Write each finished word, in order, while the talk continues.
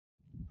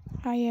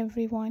Hi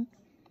everyone,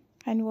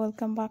 and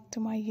welcome back to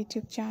my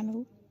YouTube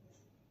channel.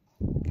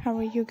 How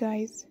are you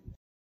guys?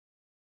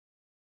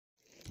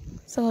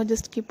 So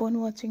just keep on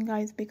watching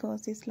guys,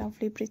 because these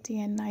lovely,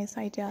 pretty and nice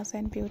ideas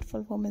and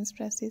beautiful women's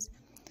dresses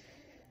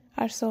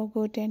are so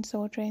good and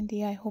so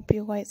trendy. I hope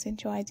you guys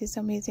enjoy these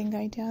amazing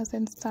ideas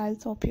and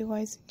styles. Hope you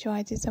guys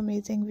enjoy this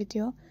amazing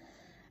video.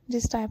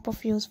 This type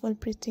of useful,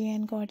 pretty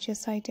and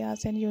gorgeous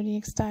ideas and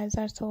unique styles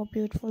are so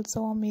beautiful,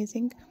 so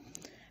amazing,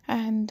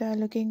 and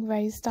looking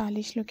very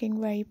stylish, looking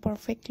very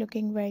perfect,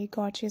 looking very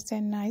gorgeous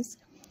and nice.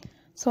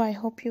 So I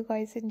hope you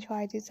guys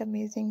enjoy these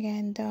amazing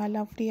and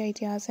lovely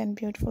ideas and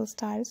beautiful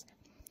styles.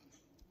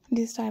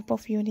 This type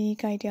of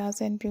unique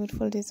ideas and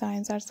beautiful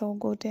designs are so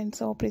good and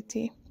so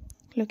pretty,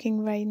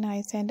 looking very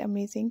nice and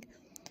amazing,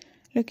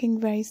 looking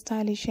very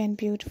stylish and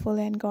beautiful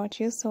and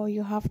gorgeous. So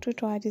you have to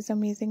try these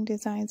amazing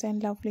designs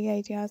and lovely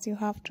ideas. You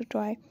have to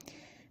try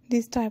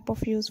this type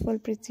of useful,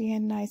 pretty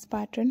and nice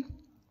pattern.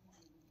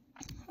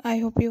 I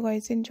hope you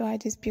guys enjoy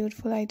these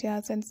beautiful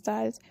ideas and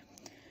styles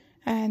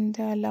and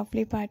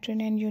lovely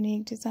pattern and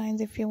unique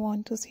designs. If you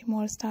want to see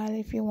more style,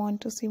 if you want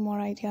to see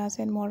more ideas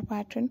and more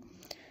pattern,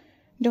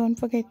 don't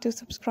forget to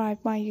subscribe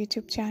my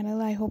YouTube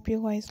channel. I hope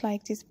you guys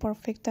like these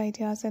perfect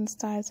ideas and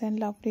styles and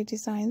lovely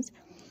designs,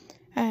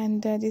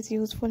 and these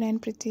useful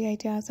and pretty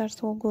ideas are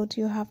so good.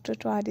 You have to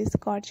try these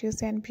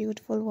gorgeous and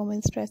beautiful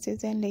women's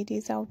dresses and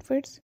ladies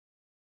outfits.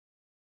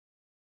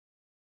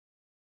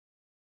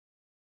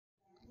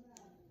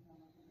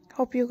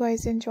 Hope you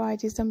guys enjoy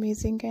these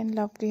amazing and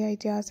lovely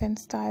ideas and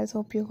styles.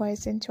 Hope you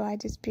guys enjoy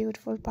this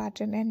beautiful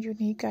pattern and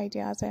unique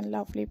ideas and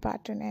lovely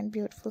pattern and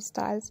beautiful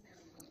styles.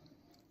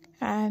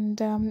 And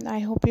I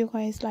hope you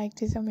guys like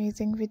this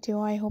amazing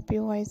video. I hope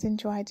you guys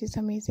enjoy these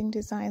amazing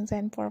designs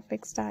and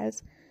perfect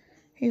styles.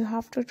 You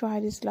have to try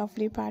this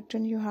lovely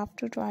pattern. You have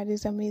to try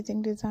these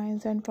amazing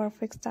designs and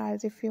perfect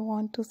styles. If you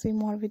want to see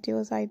more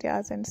videos,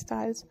 ideas and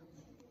styles,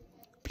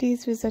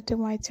 please visit to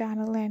my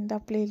channel and the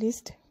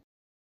playlist.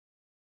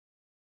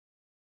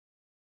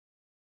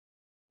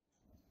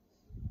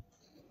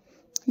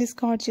 These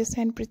gorgeous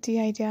and pretty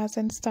ideas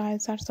and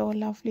styles are so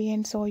lovely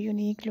and so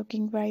unique,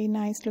 looking very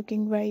nice,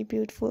 looking very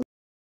beautiful.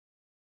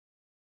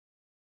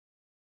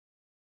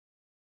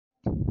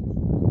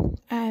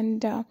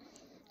 And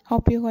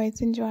hope you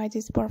guys enjoy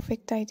these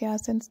perfect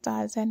ideas and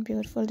styles and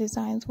beautiful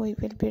designs. We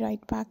will be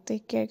right back.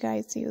 Take care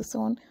guys. See you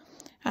soon,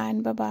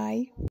 and bye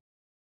bye.